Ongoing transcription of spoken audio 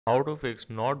How to fix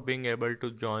not being able to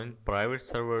join private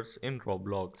servers in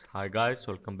Roblox. Hi guys,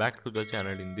 welcome back to the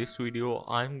channel. In this video,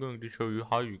 I'm going to show you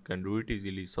how you can do it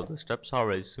easily. So the steps are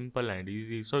very simple and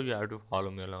easy, so you have to follow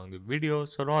me along the video.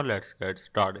 So now let's get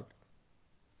started.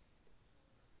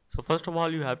 So first of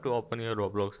all, you have to open your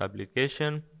Roblox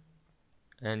application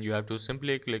and you have to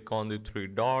simply click on the three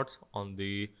dots on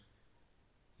the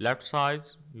left side.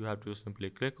 You have to simply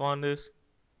click on this.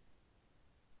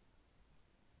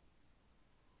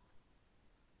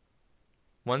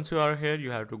 Once you are here, you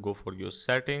have to go for your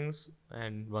settings,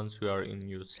 and once you are in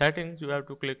your settings, you have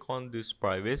to click on this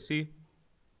privacy.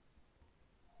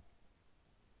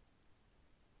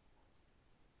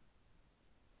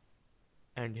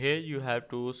 And here you have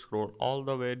to scroll all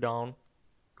the way down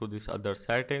to this other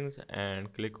settings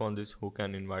and click on this who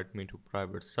can invite me to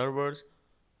private servers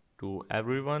to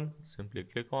everyone. Simply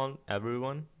click on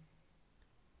everyone.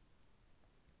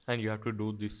 And you have to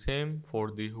do the same for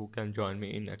the who can join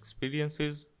me in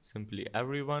experiences, simply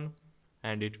everyone,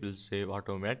 and it will save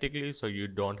automatically, so you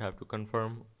don't have to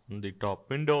confirm on the top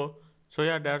window. So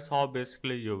yeah, that's how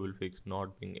basically you will fix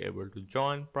not being able to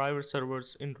join private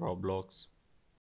servers in Roblox.